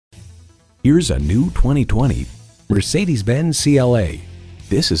Here's a new 2020 Mercedes-Benz CLA.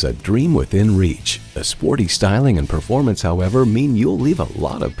 This is a dream within reach. The sporty styling and performance, however, mean you'll leave a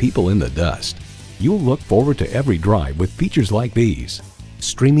lot of people in the dust. You'll look forward to every drive with features like these: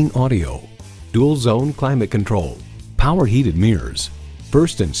 streaming audio, dual zone climate control, power heated mirrors,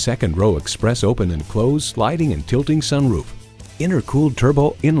 first and second row express open and close sliding and tilting sunroof, intercooled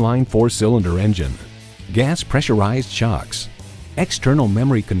turbo inline 4-cylinder engine, gas pressurized shocks, external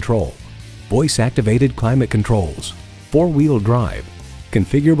memory control, voice-activated climate controls, 4-wheel drive,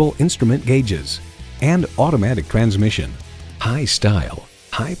 configurable instrument gauges, and automatic transmission. High style,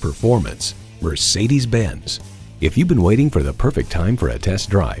 high performance, Mercedes-Benz. If you've been waiting for the perfect time for a test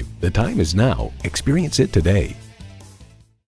drive, the time is now. Experience it today.